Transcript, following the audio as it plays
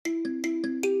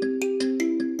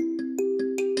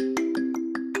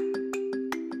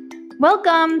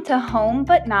Welcome to Home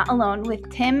But Not Alone with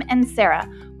Tim and Sarah,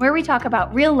 where we talk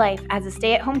about real life as a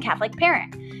stay-at-home Catholic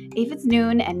parent. If it's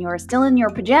noon and you're still in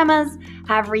your pajamas,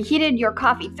 have reheated your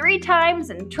coffee 3 times,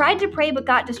 and tried to pray but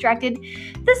got distracted,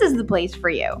 this is the place for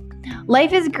you.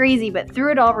 Life is crazy, but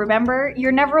through it all, remember,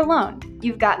 you're never alone.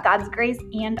 You've got God's grace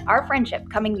and our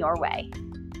friendship coming your way.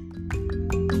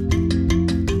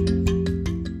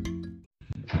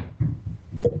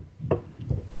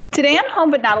 Today on Home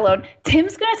But Not Alone,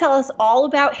 Tim's going to tell us all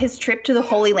about his trip to the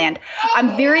Holy Land.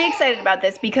 I'm very excited about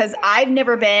this because I've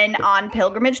never been on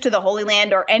pilgrimage to the Holy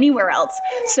Land or anywhere else.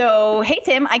 So, hey,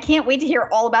 Tim, I can't wait to hear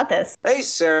all about this. Hey,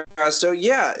 Sarah. So,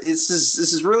 yeah, this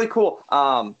is really cool.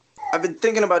 I've been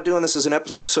thinking about doing this as an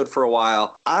episode for a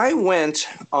while. I went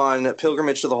on a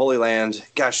pilgrimage to the Holy Land.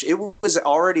 Gosh,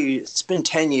 it's been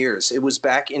 10 years. It was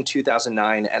back in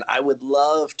 2009, and I would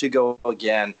love to go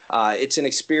again. It's an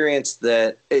experience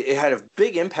that it had a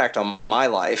big impact on my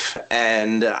life,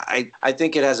 and I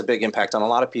think it has a big impact on a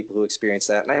lot of people who experience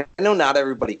that. And I know not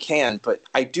everybody can, but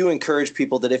I do encourage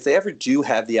people that if they ever do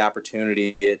have the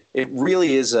opportunity, it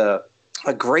really is a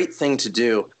great thing to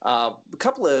do. A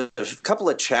couple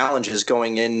of challenges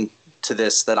going into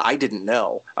this that I didn't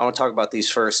know. I want to talk about these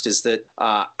first. Is that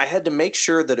I had to make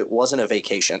sure that it wasn't a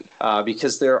vacation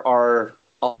because there are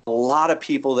a lot of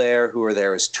people there who are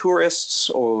there as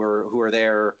tourists or who are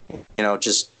there,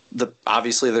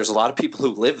 obviously there's a lot of people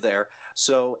who live there.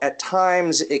 So at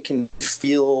times it can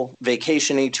feel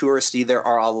vacation-y, touristy. There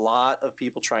are a lot of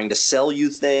people trying to sell you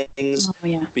things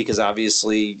because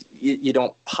obviously you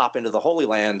don't pop into the Holy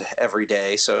Land every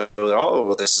day. So,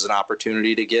 this is an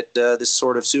opportunity to get this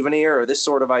sort of souvenir or this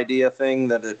sort of idea thing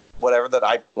that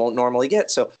I won't normally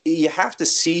get. So you have to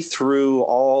see through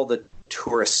all the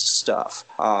tourist stuff.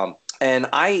 And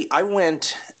I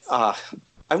went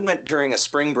during a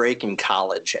spring break in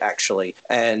college, actually.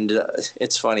 And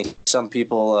it's funny.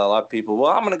 A lot of people,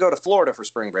 well, I'm going to go to Florida for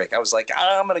spring break. I was like,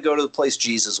 I'm going to go to the place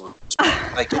Jesus was.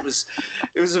 Like, it was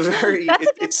a very... That's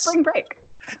a good spring break.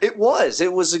 It was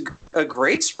a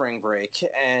great spring break.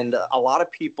 And a lot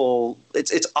of people,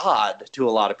 it's odd to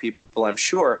a lot of people, I'm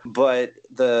sure. But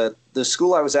the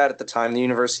school I was at the time, the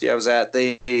university I was at,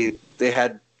 they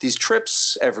had these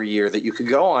trips every year that you could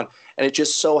go on. And it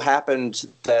just so happened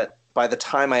that by the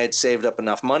time I had saved up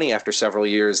enough money after several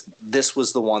years, this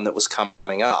was the one that was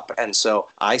coming up. And so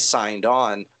I signed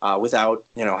on without,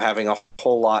 having a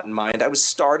whole lot in mind. I was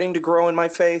starting to grow in my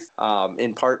faith,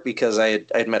 in part because I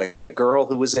had met a girl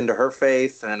who was into her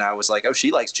faith, and I was like, oh,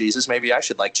 she likes Jesus. Maybe I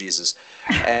should like Jesus.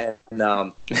 And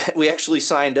we actually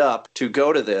signed up to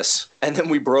go to this, and then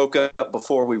we broke up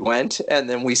before we went, and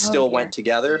then we still went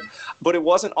together. But it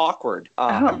wasn't awkward.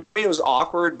 I mean, it was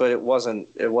awkward, but it wasn't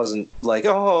like,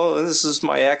 oh, this is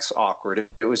my ex awkward.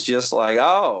 It was just like,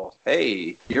 oh,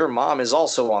 hey, your mom is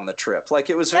also on the trip.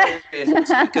 Like, it was very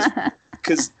interesting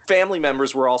because family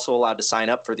members were also allowed to sign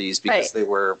up for these because it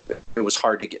was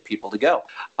hard to get people to go.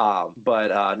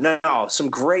 But some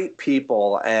great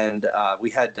people. And we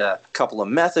had a couple of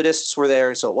Methodists were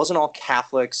there. So it wasn't all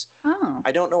Catholics. Oh.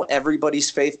 I don't know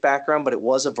everybody's faith background, but it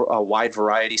was a wide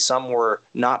variety. Some were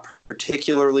not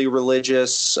particularly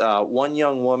religious. One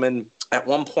young woman at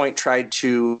one point tried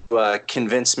to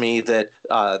convince me that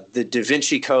the Da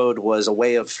Vinci Code was a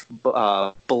way of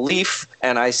belief,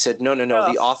 and I said, no.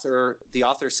 Oh. The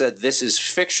author said this is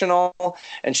fictional,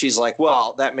 and she's like,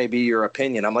 well, that may be your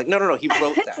opinion. I'm like, no, he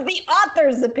wrote that. It's the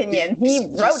author's opinion. He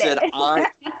wrote it.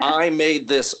 I made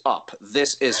this up.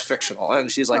 This is fictional, and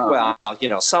she's like, well,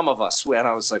 some of us. And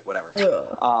I was like, whatever.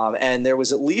 And there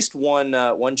was at least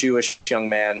one Jewish young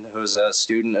man who was a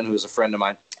student and who was a friend of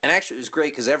mine. And actually, it was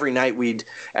great because every night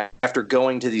after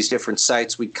going to these different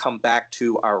sites, we'd come back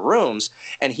to our rooms,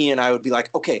 and he and I would be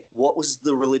like, okay, what was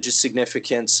the religious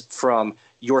significance from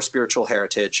your spiritual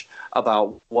heritage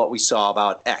about what we saw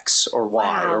about X or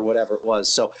Y or whatever it was?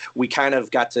 So we kind of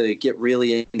got to get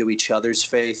really into each other's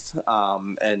faith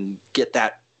and get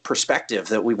that perspective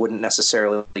that we wouldn't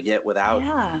necessarily get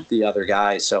without the other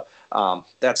guy. So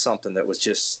that's something that was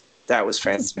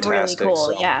fantastic. Really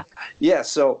cool, Yeah,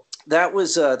 so that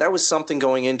was something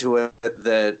going into it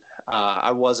that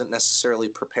I wasn't necessarily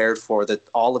prepared for, that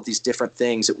all of these different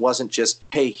things, it wasn't just,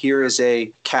 hey, here is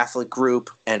a Catholic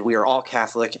group and we are all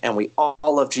Catholic and we all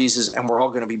love Jesus and we're all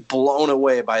going to be blown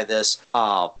away by this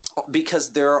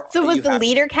because So was the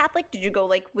leader Catholic? Did you go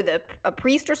like with a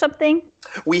priest or something?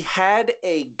 We had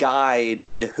a guide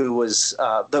who was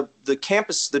the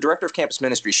director of campus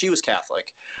ministry. She was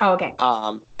Catholic. Oh, okay.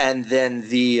 And then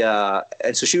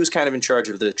and so she was kind of in charge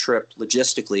of the trip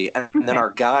logistically. And then our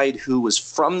guide, who was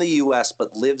from the U.S.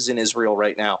 but lives in Israel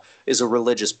right now, is a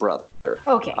religious brother.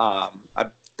 Okay.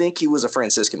 think he was a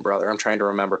Franciscan brother. I'm trying to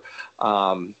remember.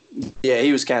 Yeah,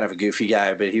 he was kind of a goofy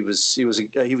guy, but he was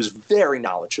very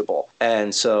knowledgeable,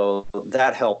 and so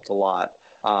that helped a lot.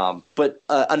 But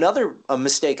another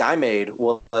mistake I made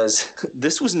was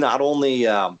this was not only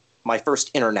my first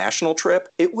international trip,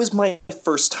 it was my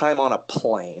first time on a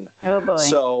plane. Oh boy!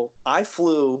 So I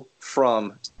flew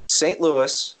from St.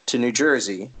 Louis to New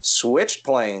Jersey, switched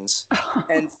planes,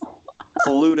 and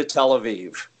flew to Tel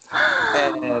Aviv.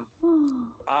 And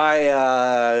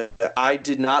I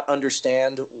did not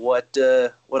understand what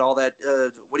all that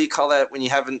what do you call that when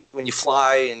you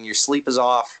fly and your sleep is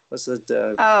off? What's it?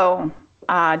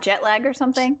 Jet lag or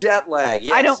something? Jet lag.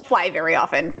 Yes. I don't fly very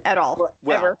often at all,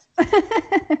 ever.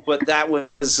 But that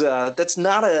was that's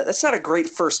not a great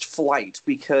first flight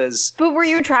because. But were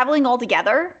you traveling all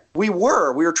together? We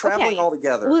were traveling all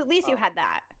together. Well, at least you had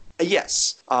that.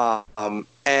 Yes.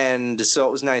 And so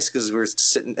it was nice because we were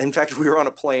sitting. In fact, we were on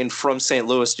a plane from St.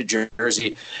 Louis to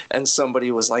Jersey, and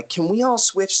somebody was like, "Can we all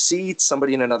switch seats?"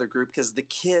 Somebody in another group, because the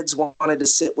kids wanted to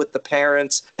sit with the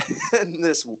parents. And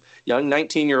this young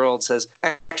 19-year-old says,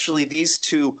 "Actually, these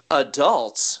two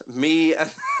adults, me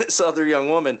and this other young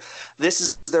woman, this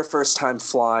is their first time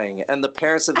flying." And the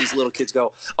parents of these little kids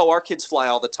go, "Oh, our kids fly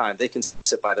all the time. They can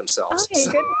sit by themselves." Okay,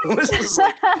 good.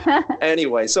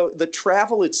 Anyway, so the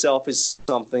travel itself is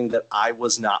something that I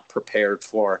was not prepared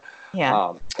for.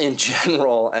 Yeah. In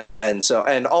general,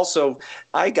 and also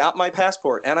I got my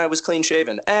passport and I was clean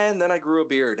shaven, and then I grew a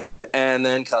beard, and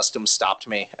then customs stopped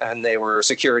me, and they were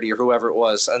security or whoever it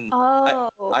was, and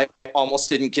I almost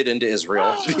didn't get into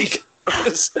Israel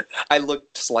because I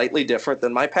looked slightly different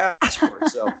than my passport.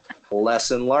 So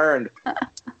lesson learned.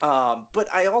 But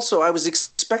I was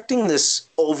expecting this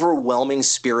overwhelming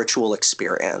spiritual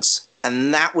experience,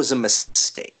 and that was a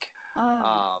mistake.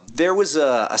 There was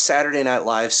a Saturday Night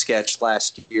Live sketch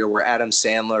last year where Adam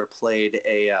Sandler played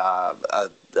a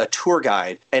tour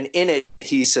guide, and in it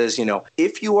he says,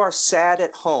 if you are sad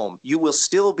at home, you will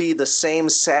still be the same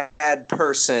sad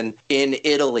person in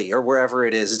Italy or wherever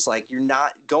it is. It's like you're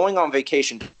not going on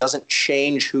vacation doesn't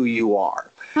change who you are.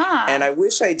 And I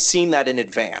wish I'd seen that in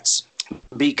advance,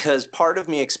 because part of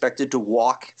me expected to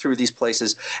walk through these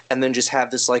places and then just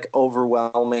have this like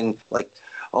overwhelming, like,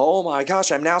 oh my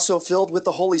gosh, I'm now so filled with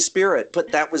the Holy Spirit.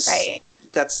 But that was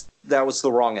that was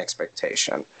the wrong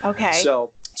expectation. Okay.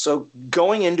 So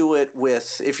going into it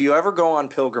with, if you ever go on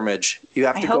pilgrimage, you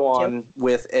have to go on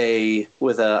with an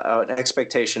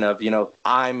expectation of,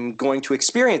 I'm going to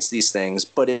experience these things,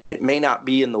 but it may not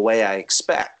be in the way I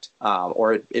expect.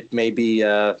 Or it may be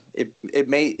it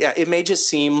may just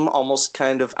seem almost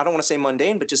kind of, I don't want to say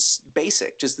mundane, but just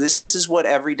basic. Just this is what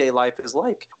everyday life is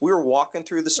like. We were walking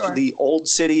through the old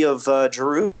city of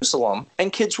Jerusalem,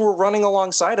 and kids were running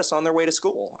alongside us on their way to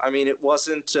school. I mean, it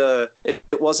wasn't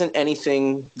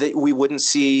anything that we wouldn't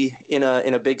see in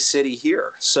a big city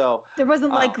here. So there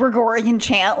wasn't like Gregorian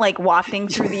chant like wafting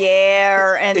through the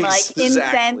air and like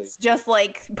incense just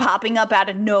like popping up out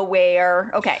of nowhere.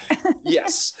 Okay.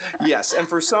 Yes, and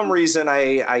for some reason,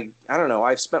 I don't know,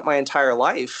 I've spent my entire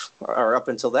life, or up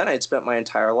until then, I'd spent my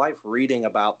entire life reading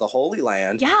about the Holy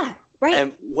Land. Yeah, right.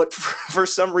 And for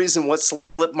some reason, what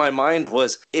slipped my mind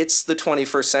was it's the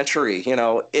 21st century.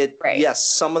 Yes,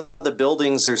 some of the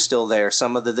buildings are still there,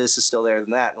 some of this is still there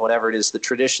than that, and whatever it is, the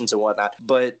traditions and whatnot,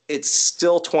 but it's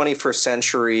still 21st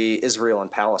century Israel and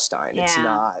Palestine. Yeah. It's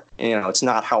not, it's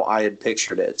not how I had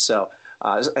pictured it. So.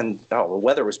 The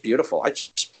weather was beautiful. I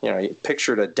just, you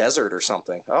pictured a desert or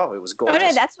something. Oh, it was gorgeous. Oh,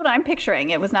 no, that's what I'm picturing.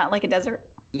 It was not like a desert.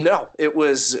 No, it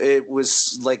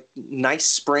was like nice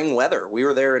spring weather. We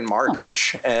were there in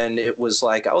March, and it was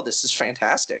like, oh, this is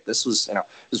fantastic. This was, it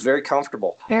was very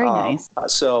comfortable. Very nice.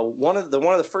 So one of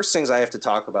the first things I have to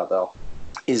talk about, though,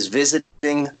 is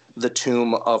visiting the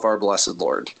tomb of our blessed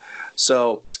Lord.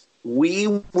 So we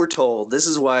were told, this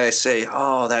is why I say,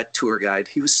 oh, that tour guide,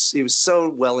 he was so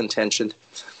well-intentioned.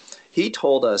 He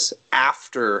told us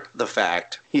after the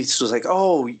fact, he was like,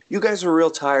 oh, you guys are real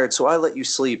tired, so I let you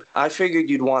sleep. I figured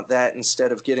you'd want that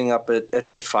instead of getting up at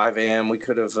 5 a.m. We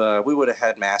would have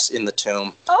had mass in the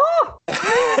tomb. Oh!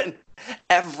 And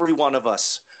every one of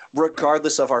us,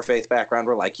 regardless of our faith background,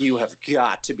 were like, you have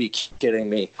got to be kidding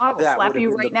me. I will slap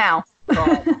you right now.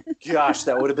 Oh, gosh,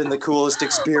 that would have been the coolest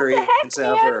experience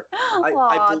ever.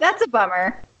 That's a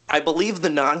bummer. I believe the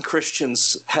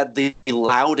non-Christians had the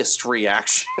loudest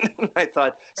reaction. I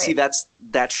thought, see,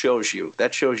 that shows you.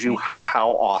 That shows you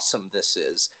how awesome this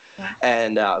is. Yeah.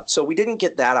 And so we didn't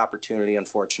get that opportunity,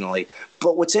 unfortunately.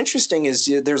 But what's interesting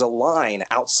is there's a line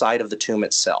outside of the tomb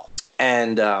itself.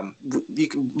 And you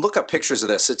can look up pictures of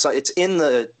this. It's in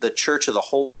the Church of the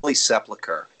Holy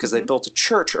Sepulchre, because they built a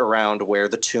church around where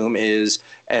the tomb is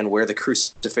and where the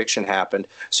crucifixion happened.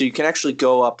 So you can actually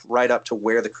go up right up to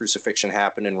where the crucifixion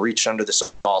happened and reach under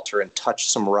this altar and touch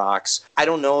some rocks. I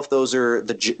don't know if those are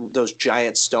those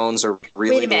giant stones are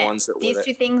really the ones that were These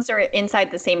two things are inside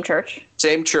the same church?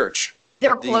 Same church.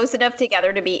 They're close enough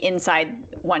together to be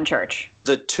inside one church.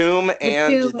 The tomb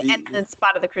and the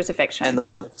spot of the crucifixion. And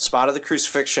the spot of the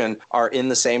crucifixion are in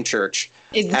the same church.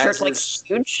 Is the church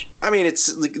huge? I mean,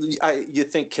 it's you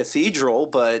think cathedral,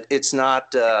 but it's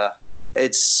not.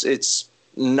 It's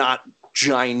not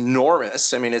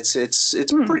ginormous. I mean,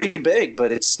 it's pretty big,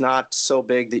 but it's not so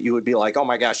big that you would be like, oh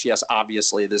my gosh, yes,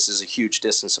 obviously this is a huge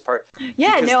distance apart.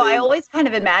 Yeah, I always kind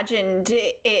of imagined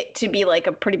it to be like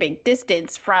a pretty big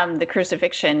distance from the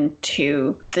crucifixion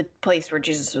to the place where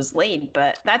Jesus was laid.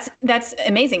 But that's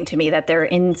amazing to me that they're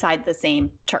inside the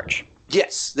same church.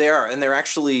 Yes, they are. And they're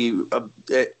actually,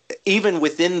 even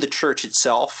within the church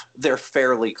itself, they're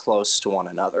fairly close to one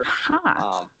another.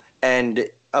 Huh. And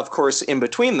of course, in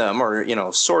between them, or,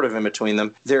 sort of in between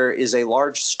them, there is a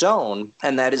large stone,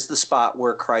 and that is the spot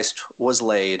where Christ was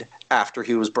laid after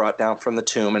he was brought down from the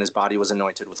tomb and his body was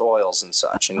anointed with oils and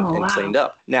such and cleaned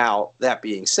up. Now, that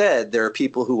being said, there are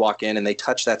people who walk in and they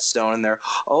touch that stone and they're,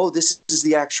 oh, this is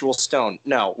the actual stone.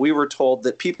 No, we were told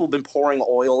that people have been pouring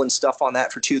oil and stuff on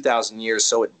that for 2,000 years,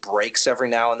 so it breaks every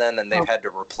now and then, and they've had to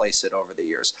replace it over the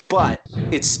years. But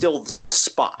it's still the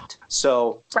spot.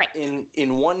 So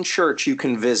in one church, you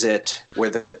can visit where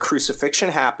the crucifixion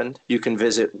happened. You can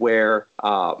visit where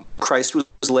Christ was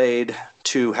laid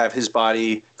to have his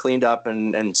body cleaned up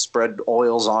and spread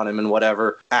oils on him and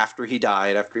whatever after he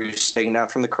died, after he was taken down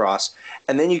from the cross.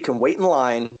 And then you can wait in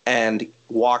line and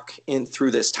walk in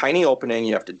through this tiny opening.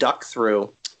 You have to duck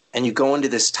through, and you go into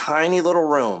this tiny little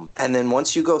room. And then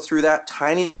once you go through that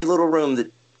tiny little room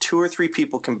that 2 or 3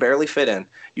 people can barely fit in,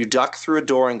 you duck through a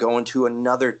door and go into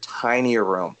another tinier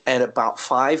room. And about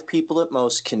 5 people at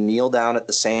most can kneel down at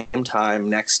the same time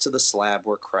next to the slab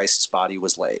where Christ's body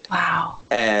was laid. Wow.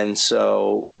 And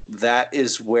so that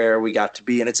is where we got to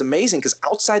be. And it's amazing because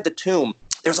outside the tomb,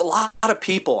 there's a lot of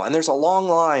people and there's a long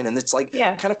line, and it's like,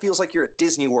 kind of feels like you're at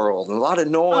Disney World, and a lot of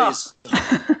noise,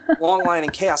 long line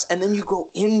and chaos. And then you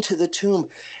go into the tomb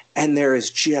and there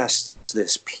is just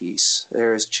this peace.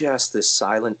 There is just this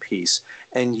silent peace,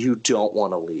 and you don't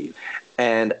want to leave.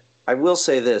 And I will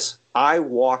say this, I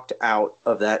walked out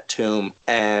of that tomb,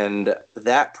 and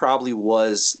that probably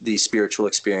was the spiritual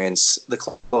experience, the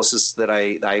closest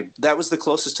that was the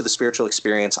closest to the spiritual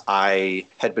experience I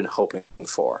had been hoping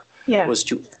for. Yeah. Was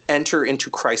to enter into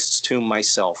Christ's tomb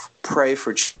myself, pray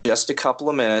for just a couple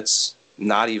of minutes,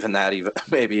 not even that,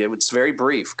 maybe. It was very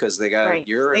brief because they got They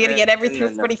got to get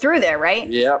everybody through there, right?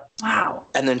 Yep. Wow.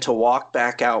 And then to walk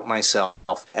back out myself,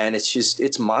 and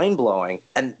it's mind-blowing.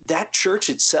 And that church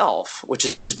itself, which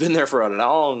has been there for a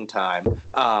long time,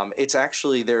 it's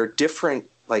actually, there are different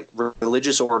like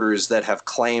religious orders that have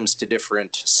claims to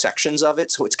different sections of it,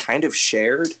 so it's kind of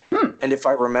shared. And if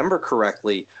I remember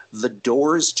correctly, the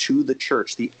doors to the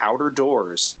church, the outer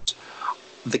doors,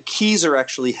 the keys are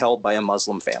actually held by a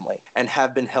Muslim family and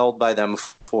have been held by them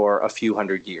for a few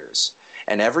hundred years.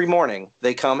 And every morning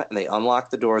they come and they unlock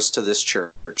the doors to this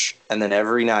church. And then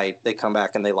every night they come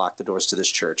back and they lock the doors to this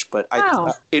church. But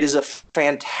it is a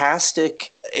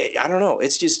fantastic, I don't know,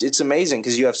 it's amazing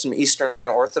because you have some Eastern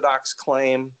Orthodox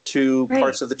claim to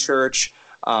parts of the church.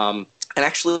 And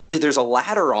actually there's a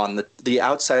ladder on the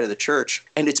outside of the church,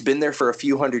 and it's been there for a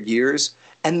few hundred years.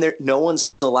 And no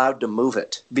one's allowed to move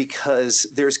it because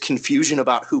there's confusion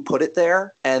about who put it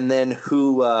there and then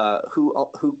who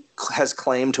has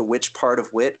claim to which part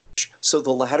of which. So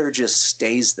the ladder just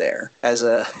stays there as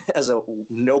a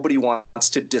nobody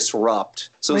wants to disrupt.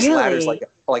 So this ladder's like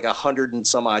 100 and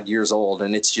some odd years old,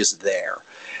 and it's just there.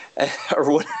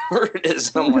 Or whatever it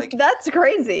is. I'm like, that's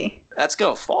crazy. That's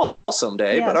going to fall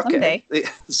someday, but okay. Someday.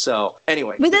 So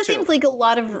anyway. But that seems like a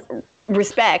lot of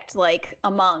respect, like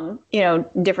among,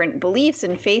 different beliefs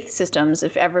and faith systems,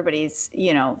 if everybody's,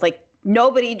 like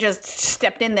nobody just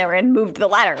stepped in there and moved the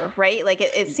ladder, right? Like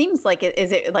it seems like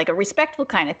is it like a respectful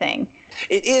kind of thing?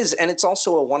 It is, and it's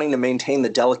also a wanting to maintain the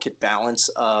delicate balance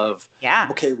of,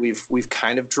 okay, we've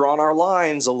kind of drawn our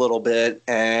lines a little bit,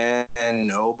 and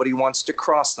nobody wants to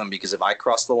cross them, because if I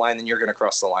cross the line, then you're going to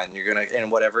cross the line,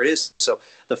 and whatever it is. So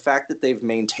the fact that they've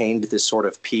maintained this sort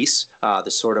of peace,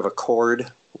 this sort of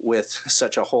accord with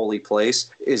such a holy place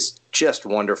is just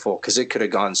wonderful, because it could have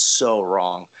gone so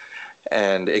wrong.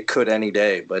 And it could any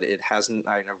day, but it hasn't.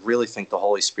 I really think the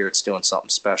Holy Spirit's doing something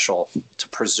special to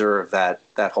preserve that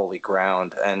that holy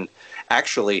ground. And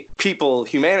actually,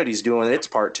 humanity's doing its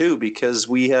part too, because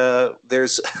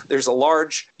there's a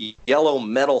large yellow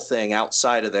metal thing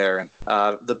outside of there. And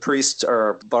the priest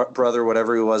or brother,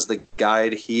 whatever he was, the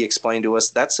guide, he explained to us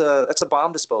that's a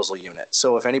bomb disposal unit.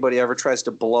 So if anybody ever tries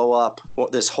to blow up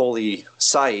this holy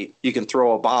site, you can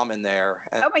throw a bomb in there,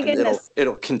 and Oh my goodness.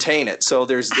 it'll contain it. So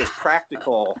there's this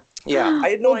practical. Yeah, I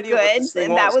had no idea. Good. What this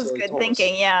thing That was till he good told us.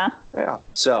 thinking. Yeah. Yeah.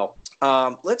 So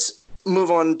let's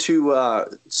move on to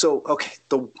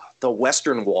the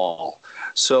Western Wall.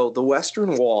 So the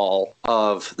Western Wall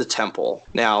of the temple.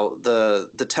 Now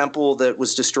the temple that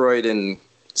was destroyed in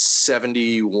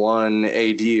 71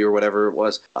 AD or whatever it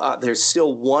was, there's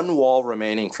still one wall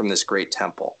remaining from this great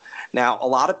temple. Now, a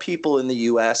lot of people in the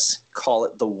U.S. call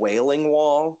it the Wailing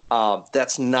Wall.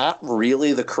 That's not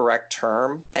really the correct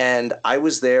term. And I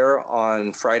was there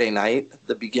on Friday night,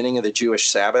 the beginning of the Jewish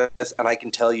Sabbath, and I can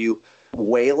tell you,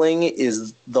 wailing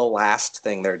is the last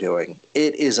thing they're doing.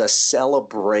 It is a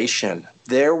celebration.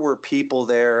 There were people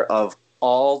there of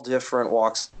all different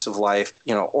walks of life,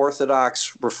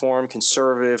 Orthodox, Reform,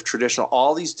 Conservative, traditional,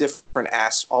 all these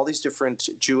different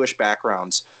Jewish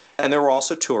backgrounds. And there were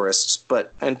also tourists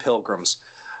and pilgrims,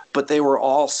 but they were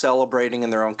all celebrating in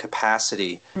their own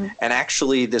capacity. Mm. And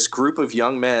actually, this group of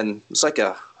young men, it was like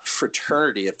a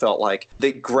fraternity, it felt like.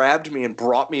 They grabbed me and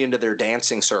brought me into their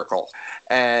dancing circle.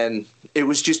 And it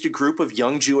was just a group of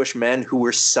young Jewish men who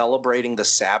were celebrating the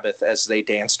Sabbath as they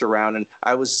danced around. And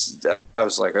I was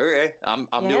like, okay, I'm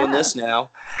doing this now.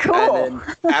 Cool. And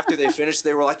then after they finished,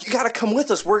 they were like, you got to come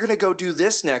with us. We're going to go do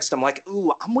this next. I'm like,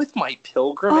 ooh, I'm with my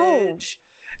pilgrimage. Oh.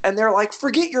 And they're like,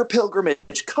 forget your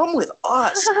pilgrimage. Come with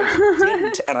us. And I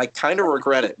didn't, and I kind of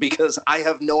regret it because I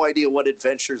have no idea what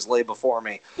adventures lay before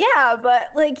me. Yeah,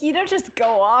 but you don't just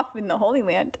go off in the Holy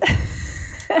Land.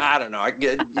 I don't know.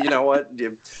 You know what?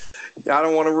 I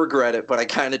don't want to regret it, but I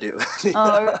kind of do.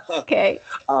 Oh, okay.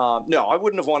 No, I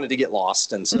wouldn't have wanted to get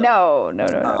lost. And so,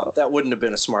 no. That wouldn't have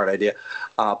been a smart idea.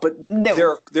 But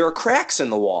no. there are cracks in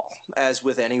the wall, as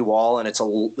with any wall, and it's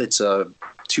a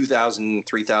 2,000,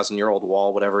 3,000-year-old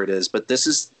wall, whatever it is. But this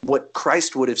is what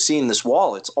Christ would have seen, this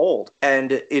wall. It's old.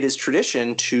 And it is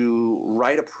tradition to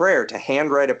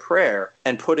handwrite a prayer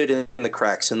and put it in the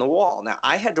cracks in the wall. Now,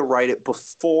 I had to write it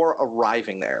before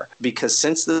arriving there because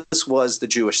since this was the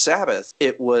Jewish Sabbath,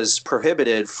 it was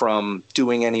prohibited from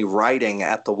doing any writing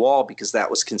at the wall because that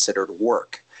was considered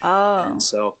work. Oh. And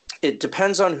so it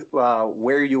depends on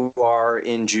where you are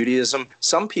in Judaism.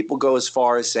 Some people go as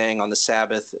far as saying on the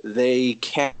Sabbath they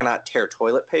cannot tear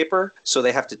toilet paper, so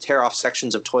they have to tear off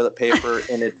sections of toilet paper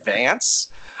in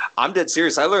advance. I'm dead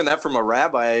serious. I learned that from a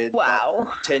rabbi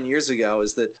 10 years ago,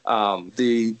 is that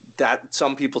that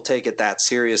some people take it that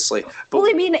seriously. But, well,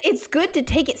 I mean, it's good to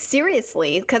take it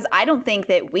seriously because I don't think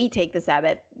that we take the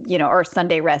Sabbath, or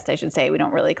Sunday rest, I should say. We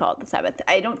don't really call it the Sabbath.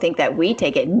 I don't think that we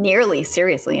take it nearly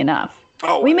seriously enough.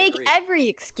 Oh, we make every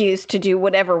excuse to do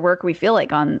whatever work we feel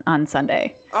like on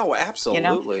Sunday. Oh,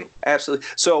 absolutely. Absolutely.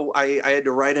 So I had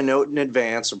to write a note in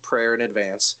advance, a prayer in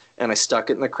advance, and I stuck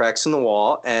it in the cracks in the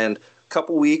wall. And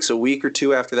a week or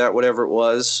two after that, whatever it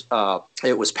was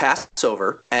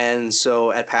Passover. And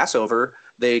so at Passover,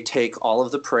 they take all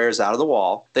of the prayers out of the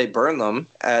wall. They burn them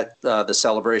at the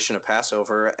celebration of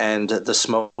Passover, and the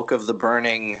smoke of the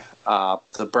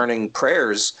burning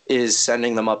prayers is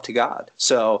sending them up to God.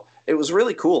 So it was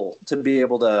really cool to be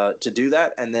able to do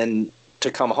that, and then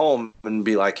to come home and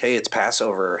be like, hey, it's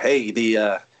Passover. Hey,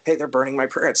 they're burning my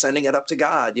prayer. It's sending it up to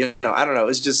God. I don't know.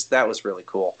 It's just, that was really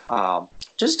cool.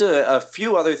 Just a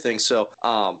few other things. So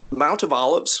Mount of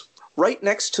Olives, right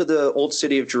next to the old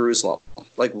city of Jerusalem,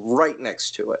 like right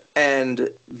next to it. And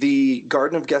the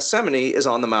Garden of Gethsemane is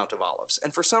on the Mount of Olives.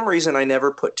 And for some reason, I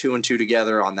never put two and two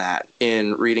together on that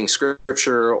in reading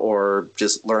scripture or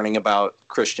just learning about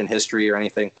Christian history or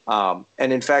anything. And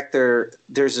in fact,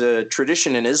 there's a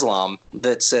tradition in Islam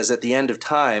that says at the end of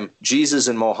time, Jesus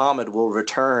and Muhammad will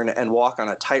return and walk on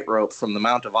a tightrope from the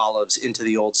Mount of Olives into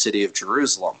the old city of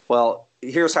Jerusalem. Well,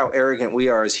 here's how arrogant we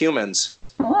are as humans.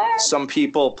 What? Some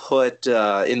people put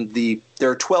there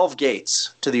are 12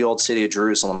 gates to the old city of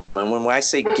Jerusalem. And when I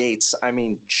say gates, I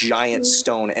mean giant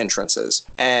stone entrances.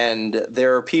 And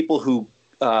there are people who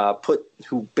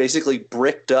basically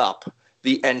bricked up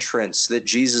the entrance that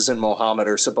Jesus and Muhammad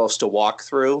are supposed to walk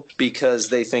through because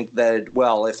they think that,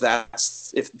 well, if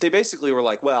they basically were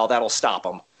like, well, that'll stop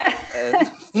them.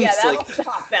 And Yeah, it's that'll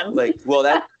stop them. like, well,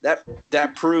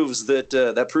 that proves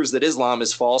that Islam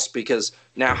is false, because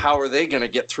now how are they going to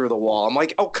get through the wall? I'm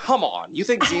like, oh, come on! You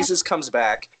think Jesus comes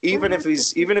back, even if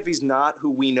he's not who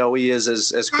we know he is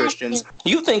as Christians?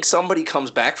 You think somebody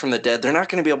comes back from the dead? They're not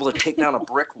going to be able to take down a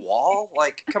brick wall?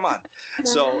 Like, come on!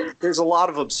 So there's a lot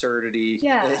of absurdity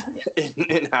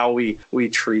in how we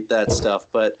treat that stuff,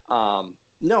 but.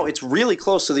 No, it's really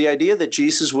close. So the idea that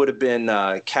Jesus would have been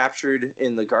captured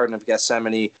in the Garden of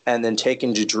Gethsemane and then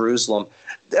taken to Jerusalem,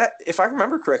 that, if I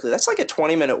remember correctly, that's like a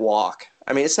 20-minute walk.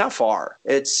 I mean, it's not far.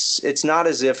 It's not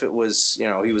as if it was,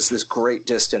 he was this great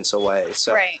distance away.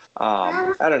 So Right.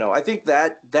 I don't know. I think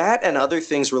that and other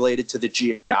things related to the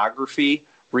geography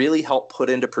really help put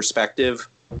into perspective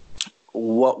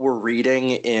what we're reading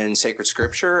in sacred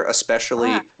scripture,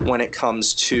 especially when it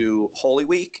comes to Holy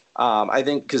Week. I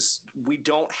think because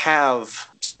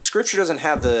scripture doesn't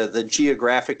have the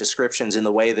geographic descriptions in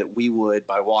the way that we would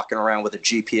by walking around with a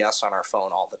GPS on our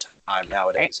phone all the time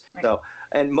nowadays. Right. So,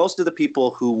 and most of the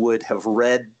people who would have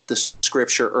read the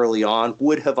scripture early on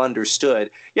would have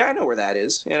understood, yeah, I know where that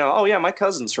is. Oh yeah, my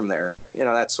cousin's from there,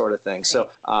 that sort of thing.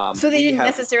 Right. So they didn't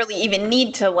necessarily even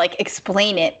need to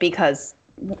explain it, because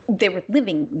they were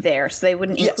living there, so they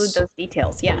wouldn't include those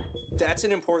details. Yeah. That's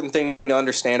an important thing to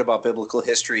understand about biblical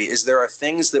history, is there are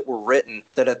things that were written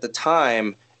that at the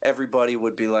time everybody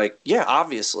would be like, yeah,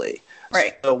 obviously.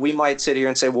 Right. So we might sit here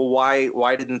and say, well,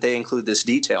 why didn't they include this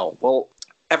detail? Well,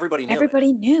 everybody knew.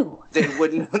 Everybody knew. They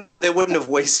wouldn't have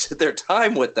wasted their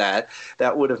time with that.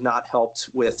 That would have not helped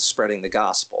with spreading the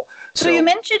gospel. So you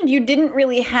mentioned you didn't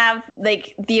really have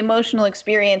the emotional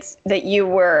experience that you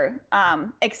were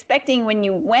expecting when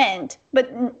you went,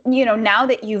 but now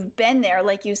that you've been there,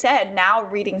 like you said, now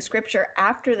reading scripture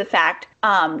after the fact,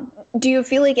 do you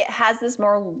feel like it has this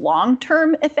more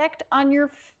long-term effect on your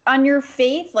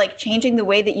faith, like changing the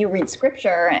way that you read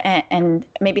scripture and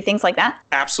maybe things like that?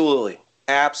 Absolutely.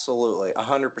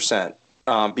 100%.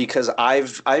 Because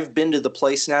I've been to the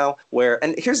place now where,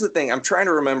 and here's the thing, I'm trying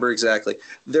to remember exactly.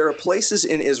 There are places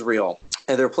in Israel,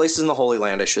 and there are places in the Holy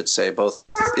Land, I should say, both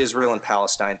Israel and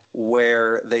Palestine,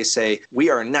 where they say, we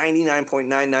are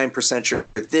 99.99% sure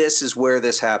this is where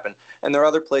this happened. And there are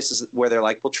other places where they're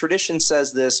like, well, tradition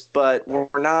says this, but we're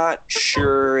not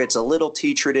sure. It's a little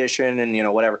T tradition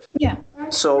and, whatever. Yeah.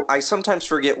 So I sometimes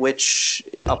forget which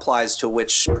applies to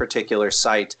which particular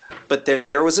site. But there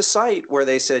was a site where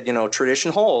they said,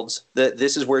 tradition holds that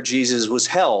this is where Jesus was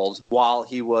held while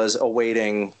he was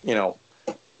awaiting,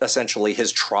 essentially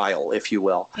his trial, if you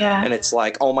will. Yeah. And it's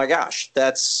like, oh my gosh,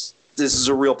 this is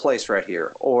a real place right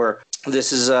here. Or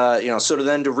this is, sort of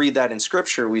then to read that in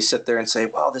scripture, we sit there and say,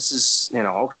 well, this is,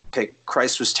 okay,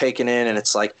 Christ was taken in, and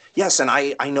it's like, yes, and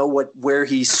I know where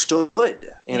he stood,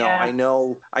 I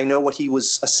know what he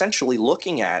was essentially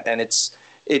looking at, and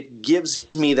it gives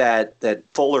me that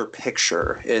fuller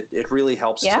picture. It really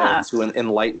helps to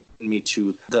enlighten me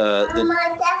to the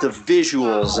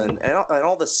visuals and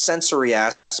all the sensory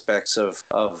aspects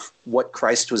of what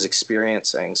Christ was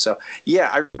experiencing. So yeah,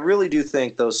 I really do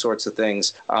think those sorts of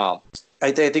things.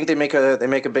 I think they make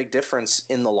a big difference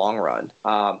in the long run.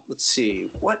 Let's see,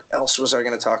 what else was I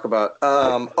going to talk about?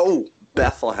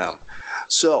 Bethlehem.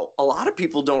 So a lot of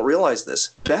people don't realize this.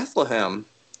 Bethlehem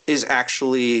is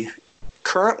actually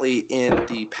currently in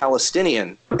the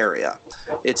Palestinian area.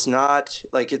 It's not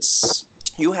like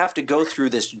you have to go through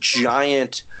this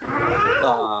giant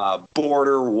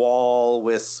border wall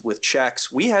with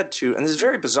checks. We had to, and this is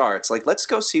very bizarre. It's like, let's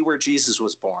go see where Jesus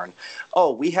was born.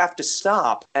 Oh, we have to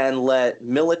stop and let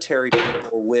military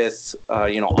people with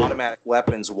automatic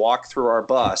weapons walk through our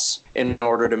bus in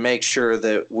order to make sure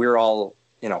that we're all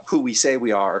who we say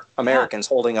we are, Americans,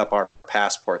 holding up our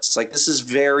passports. It's like, this is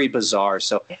very bizarre.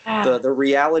 So the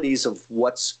realities of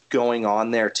what's going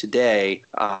on there today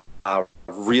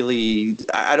really,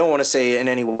 I don't want to say in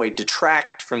any way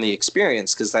detract from the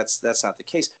experience, because that's not the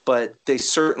case, but they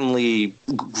certainly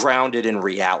grounded in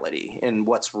reality in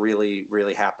what's really,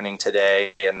 really happening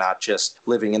today, and not just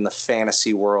living in the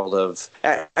fantasy world of.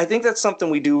 I think that's something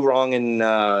we do wrong in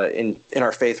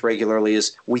our faith regularly,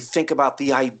 is we think about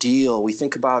the ideal. We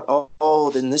think about,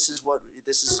 then this is,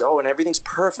 and everything's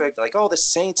perfect. Like, the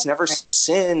saints never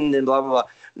sinned and blah, blah, blah.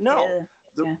 No. Yeah.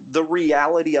 The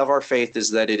reality of our faith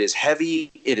is that it is heavy,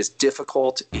 it is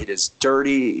difficult, it is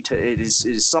dirty, it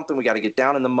is something we got to get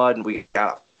down in the mud, and we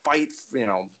got to fight,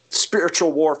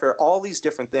 spiritual warfare, all these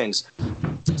different things.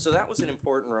 So that was an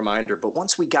important reminder. But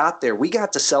once we got there, we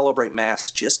got to celebrate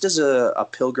Mass just as a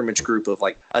pilgrimage group of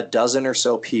like a dozen or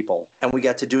so people. And we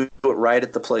got to do it right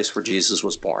at the place where Jesus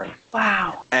was born.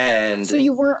 Wow. And so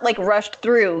you weren't like rushed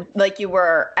through like you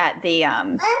were at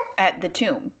the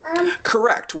tomb.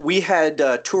 Correct. We had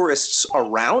tourists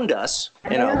around us.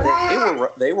 You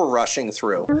know, they were rushing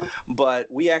through,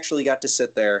 but we actually got to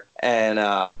sit there, and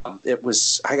I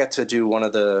got to do one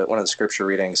of the scripture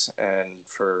readings, and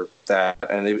for that,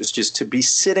 and it was just to be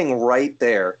sitting right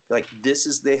there, like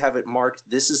they have it marked.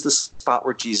 This is the spot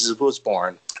where Jesus was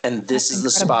born, and this is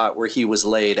the spot where he was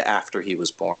laid after he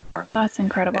was born. That's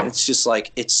incredible. And it's just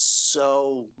like it's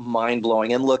so mind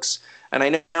blowing, and looks. And I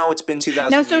know it's been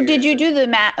 2,000 Now, so years. did you do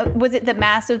was it the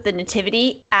Mass of the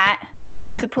Nativity at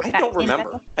the I don't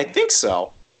remember. I think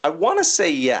so. I want to say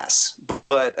yes,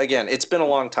 but again, it's been a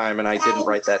long time, and I didn't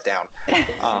write that down.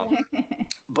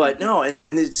 But no,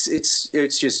 it's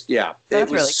just That's it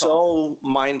was really so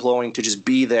mind blowing to just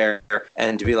be there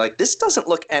and to be like, this doesn't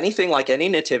look anything like any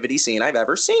nativity scene I've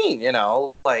ever seen. You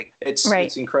know, like it's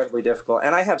incredibly difficult.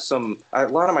 And I have a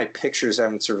lot of my pictures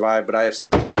haven't survived, but I have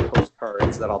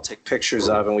postcards that I'll take pictures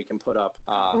of and we can put up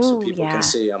so people can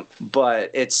see them.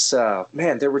 But it's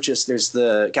man,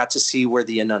 got to see where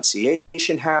the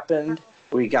Annunciation happened.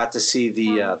 We got to see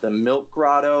the milk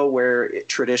grotto where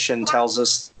tradition tells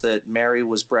us that Mary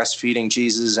was breastfeeding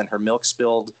Jesus and her milk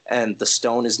spilled and the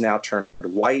stone is now turned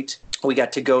white. We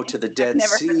got to go to the Dead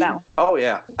Sea. Heard that one. Oh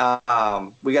yeah,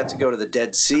 we got to go to the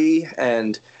Dead Sea,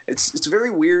 and it's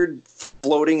very weird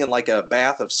floating in like a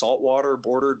bath of salt water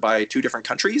bordered by two different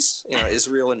countries, you know,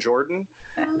 Israel and Jordan,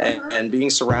 and being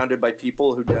surrounded by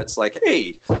people who it's like,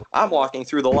 hey, I'm walking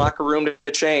through the locker room to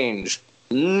change.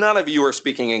 None of you are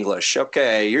speaking English.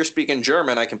 Okay, you're speaking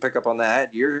German. I can pick up on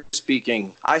that. You're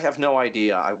speaking, I have no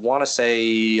idea. I want to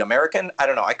say American. I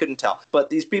don't know. I couldn't tell. But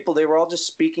these people, they were all just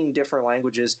speaking different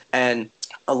languages. And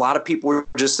a lot of people were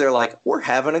just there like, we're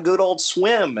having a good old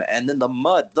swim. And then the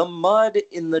mud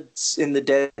in the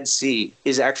Dead Sea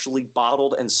is actually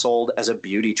bottled and sold as a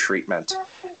beauty treatment.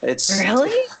 It's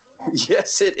really?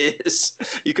 Yes, it is.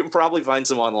 You can probably find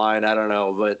some online. I don't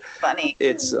know, but funny.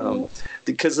 It's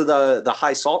because of the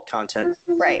high salt content.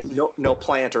 Right. No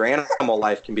plant or animal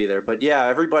life can be there. But yeah,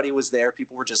 everybody was there.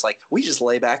 People were just like, we just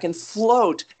lay back and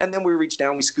float, and then we reach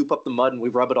down, we scoop up the mud, and we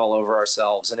rub it all over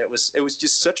ourselves. And it was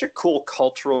just such a cool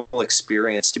cultural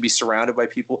experience to be surrounded by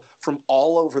people from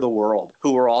all over the world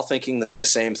who were all thinking the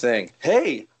same thing.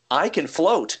 Hey, I can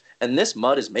float. And this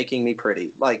mud is making me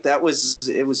pretty. Like it was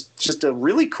just a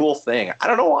really cool thing. I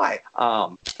don't know why.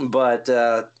 But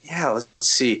let's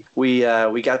see. We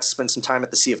got to spend some time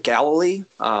at the Sea of Galilee,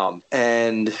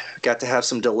 and got to have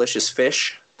some delicious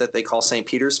fish that they call St.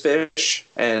 Peter's fish.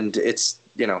 And it's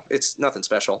nothing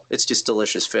special. It's just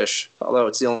delicious fish. Although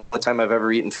it's the only time I've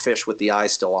ever eaten fish with the eye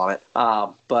still on it.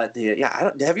 But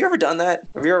have you ever done that?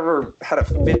 Have you ever had a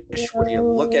fish where you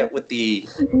look at with the?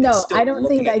 No, I don't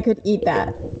think I could eat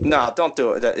that. No, don't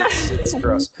do it. It's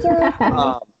gross.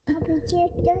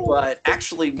 But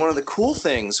actually, one of the cool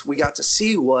things we got to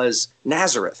see was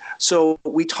Nazareth. So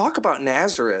we talk about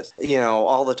Nazareth,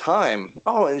 all the time.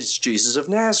 Oh, and it's Jesus of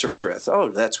Nazareth. Oh,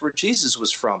 that's where Jesus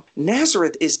was from.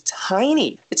 Nazareth is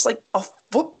tiny. It's like a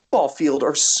football field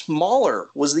or smaller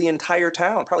was the entire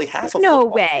town, probably half of No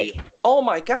way. Field. Oh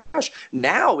my gosh.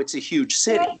 Now it's a huge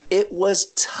city. It was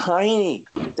tiny.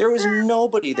 There was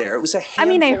nobody there. It was a handful. I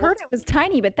mean, I heard it was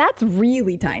tiny, but that's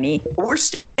really tiny. We're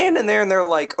standing there and they're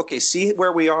like, okay, see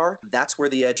where we are? That's where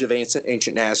the edge of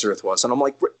ancient Nazareth was. And I'm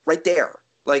like, right there.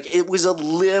 Like, it was a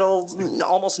little,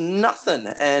 almost nothing.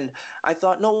 And I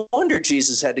thought, no wonder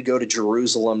Jesus had to go to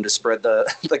Jerusalem to spread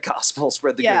the gospel,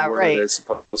 spread the good word, right. I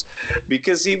suppose.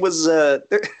 Because he was,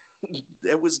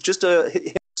 it was just those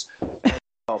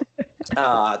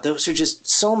are just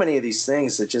so many of these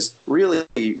things that just really,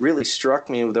 really struck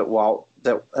me that while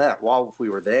we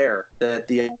were there, that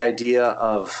the idea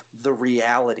of the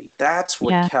reality, that's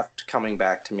what kept coming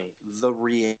back to me. The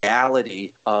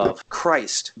reality of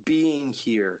Christ being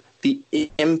here, the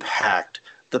impact,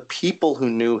 the people who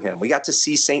knew him. We got to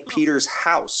see St. Peter's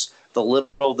house, the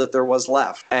little that there was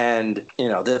left. And,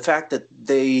 the fact that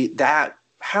that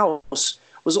house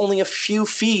was only a few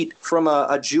feet from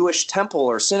a Jewish temple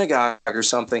or synagogue or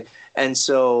something. And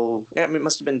so it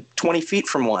must have been 20 feet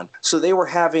from one. So they were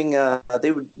having,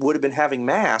 would have been having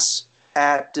mass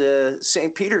at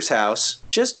St. Peter's house,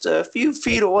 just a few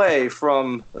feet away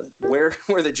from where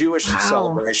the Jewish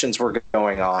celebrations were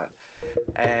going on.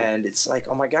 And it's like,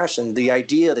 oh my gosh, and the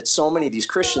idea that so many of these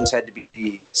Christians had to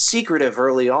be secretive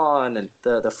early on, and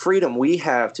the freedom we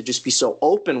have to just be so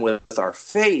open with our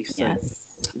faith. Yes.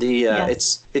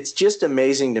 It's just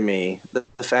amazing to me,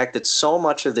 the fact that so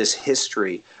much of this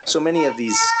history, so many of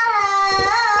these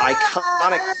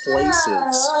iconic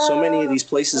places, so many of these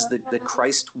places that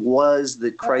Christ was,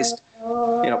 that Christ,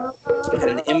 had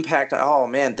an impact on, oh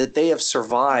man, that they have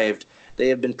survived, they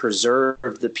have been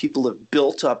preserved, that people have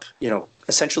built up,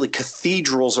 essentially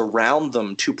cathedrals around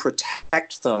them to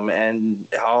protect them. And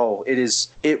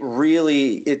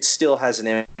it still has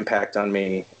an impact on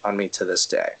me to this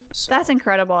day. So. That's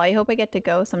incredible. I hope I get to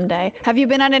go someday. Have you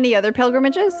been on any other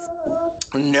pilgrimages?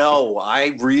 No,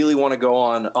 I really want to go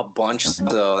on a bunch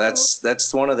though.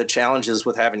 That's one of the challenges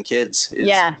with having kids.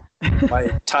 Yeah. My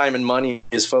time and money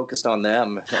is focused on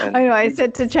them. And I know. I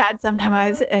said to Chad sometime,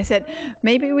 I said,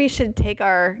 maybe we should take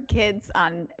our kids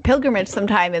on pilgrimage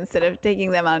sometime instead of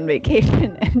taking them on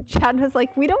vacation. And Chad was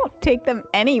like, we don't take them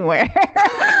anywhere.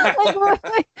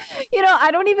 I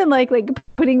don't even like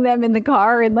putting them in the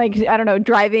car and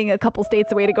driving a couple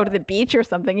states away to go to the beach or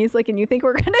something. He's like, and you think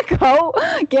we're going to go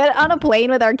get on a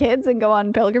plane with our kids and go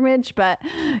on pilgrimage? But,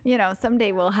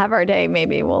 someday we'll have our day.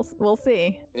 Maybe we'll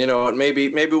see.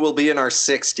 Maybe we'll be in our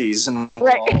 60s and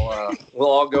we'll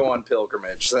all go on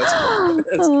pilgrimage.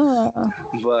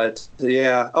 But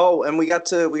yeah. Oh, and we got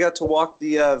to walk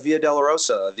the Via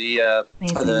Dolorosa,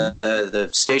 the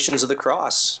Stations of the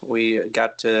Cross. We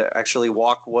got to actually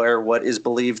walk what is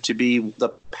believed to be the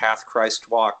path Christ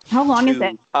walked. How long is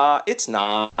it? It's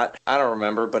not. I don't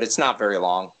remember, but it's not very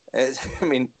long. I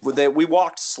mean, we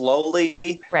walked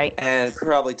slowly, right? And it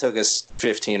probably took us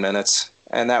 15 minutes.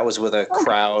 And that was with a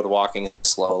crowd walking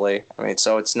slowly. I mean,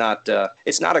 so it's not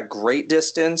a great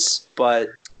distance, but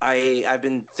I've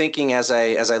been thinking as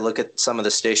I look at some of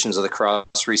the Stations of the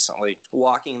Cross recently,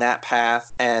 walking that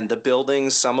path and the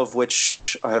buildings, some of which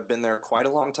have been there quite a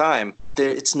long time.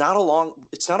 It's not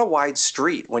a wide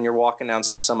street when you're walking down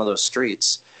some of those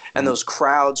streets, and those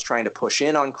crowds trying to push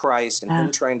in on Christ and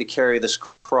him trying to carry this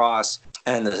cross,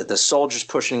 and the soldiers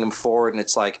pushing him forward, and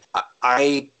it's like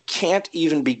I can't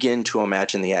even begin to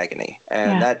imagine the agony.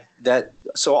 And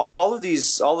so all of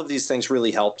these things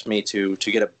really helped me to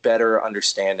get a better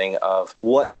understanding of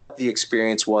what the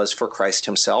experience was for Christ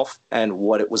himself and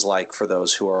what it was like for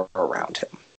those who are around him.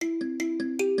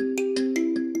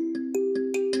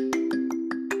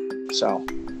 So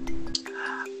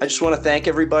I just want to thank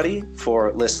everybody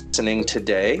for listening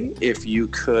today. If you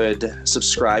could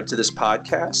subscribe to this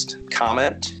podcast,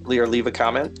 comment, or leave a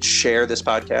comment, share this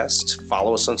podcast,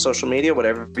 follow us on social media,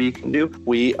 whatever you can do,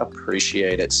 we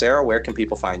appreciate it. Sarah, where can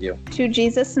people find you?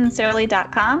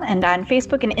 ToJesusSincerely.com and on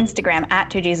Facebook and Instagram at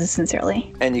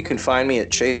ToJesusSincerely. And you can find me at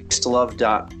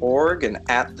chasedlove.org and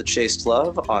at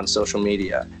TheChasedLove on social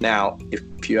media. Now,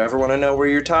 if you ever want to know where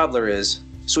your toddler is,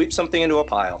 sweep something into a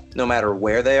pile. No matter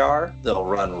where they are, they'll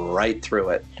run right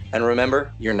through it. And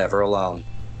remember, you're never alone.